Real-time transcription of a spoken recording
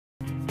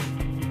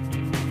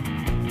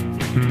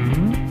I'm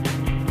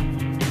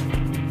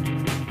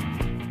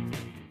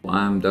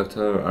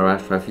Dr.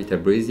 Arash Rafii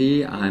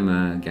Tabrizi. I'm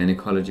a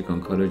gynecologic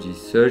oncology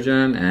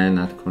surgeon, and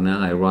at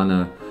Cornell I run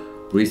a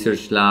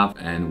research lab,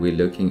 and we're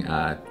looking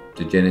at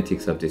the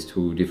genetics of these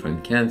two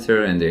different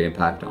cancers and their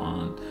impact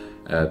on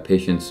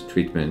patients'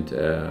 treatment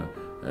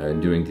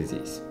during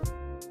disease.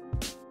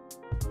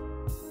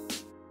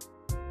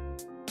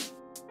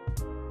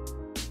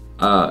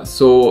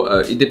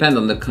 It depends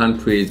on the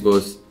countries,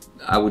 but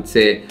I would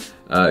say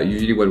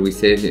usually what we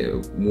say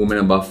is women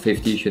above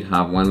 50 should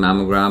have 1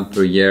 mammogram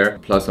per year,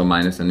 plus or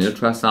minus an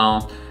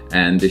ultrasound,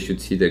 and they should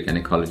see their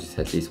gynecologist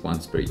at least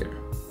once per year.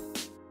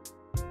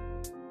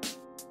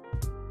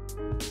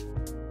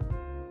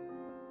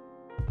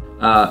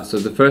 So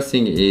the first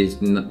thing is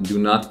do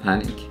not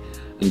panic.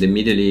 In the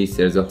Middle East,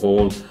 there's a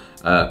whole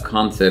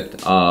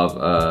concept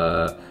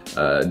of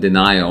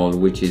denial,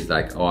 which is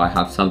like, oh, I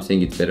have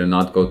something, it's better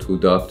not go to a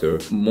doctor.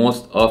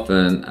 Most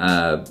often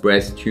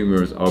breast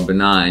tumors are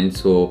benign,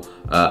 so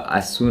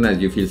as soon as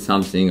you feel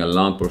something, a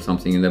lump or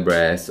something in the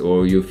breast,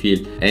 or you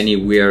feel any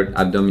weird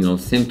abdominal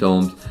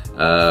symptoms,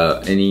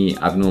 any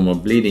abnormal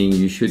bleeding,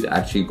 you should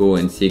actually go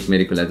and seek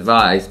medical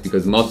advice,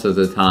 because most of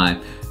the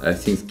time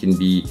things can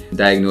be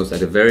diagnosed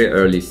at a very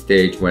early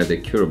stage where they're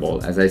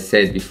curable. As I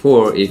said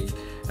before, if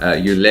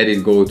you let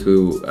it go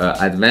to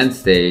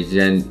advanced stage,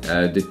 then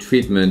the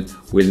treatment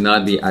will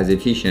not be as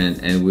efficient,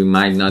 and we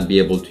might not be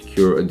able to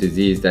cure a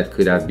disease that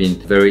could have been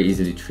very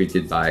easily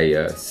treated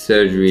by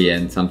surgery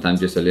and sometimes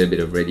just a little bit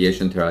of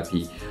radiation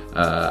therapy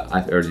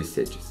at early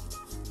stages.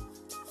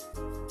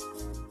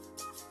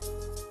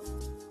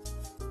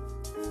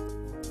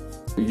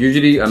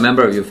 Usually a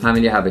member of your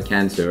family have a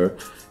cancer,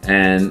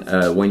 and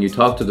when you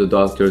talk to the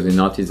doctors, you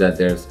notice that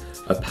there's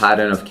a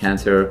pattern of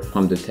cancer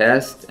from the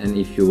test, and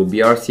if you're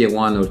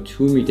BRCA1 or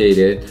 2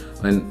 mutated,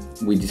 and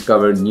we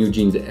discover new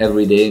genes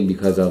every day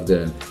because of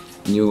the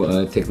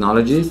new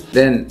technologies,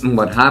 then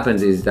what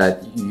happens is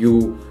that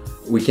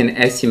we can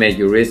estimate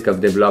your risk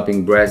of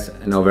developing breast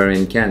and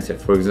ovarian cancer.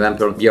 For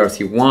example,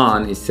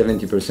 BRCA1 is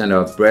 70%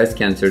 of breast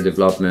cancer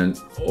development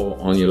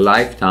on your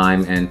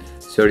lifetime, and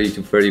 30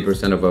 to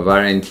 30% of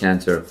ovarian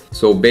cancer.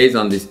 So based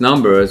on these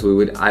numbers, we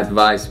would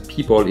advise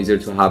people either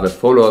to have a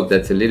follow-up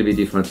that's a little bit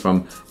different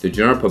from the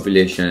general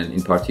population.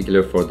 In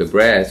particular for the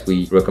breast,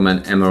 we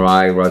recommend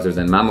MRI rather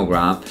than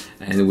mammogram,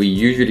 and we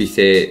usually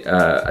say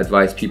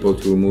advise people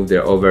to remove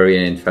their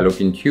ovarian and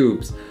fallopian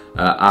tubes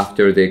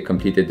after they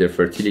completed their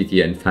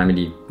fertility and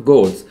family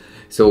goals.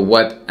 So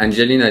what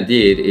Angelina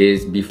did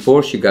is,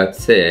 before she got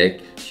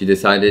sick, she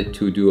decided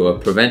to do a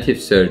preventive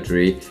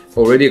surgery,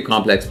 already a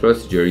complex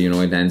procedure, you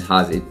know, it then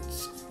has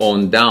its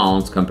own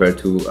downs compared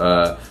to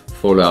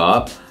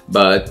follow-up,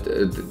 but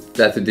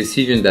that's a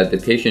decision that the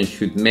patient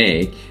should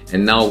make.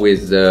 And now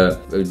with the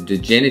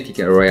genetic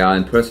area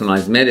and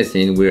personalized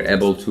medicine, we're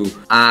able to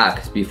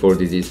act before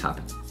disease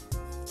happens.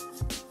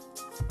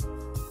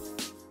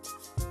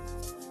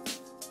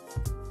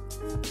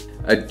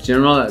 A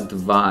general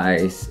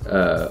advice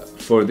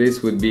for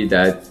this would be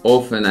that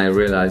often I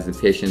realize the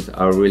patients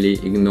are really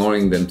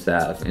ignoring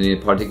themselves, and in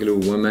particular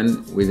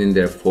women within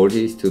their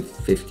 40s to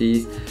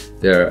 50s,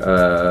 they're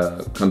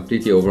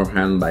completely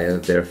overwhelmed by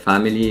their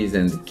families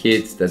and the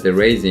kids that they're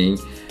raising,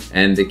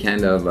 and they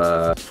kind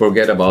of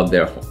forget about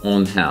their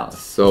own health.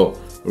 So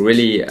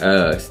really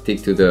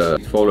stick to the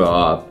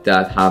follow-up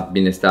that have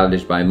been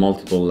established by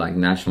multiple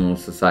national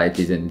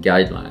societies and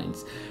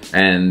guidelines,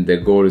 and the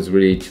goal is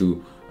really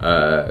to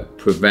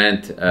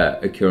prevent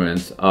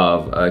occurrence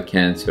of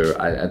cancer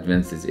at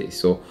advanced disease.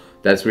 So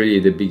that's really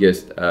the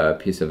biggest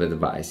piece of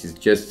advice, is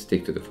just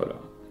stick to the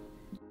follow-up.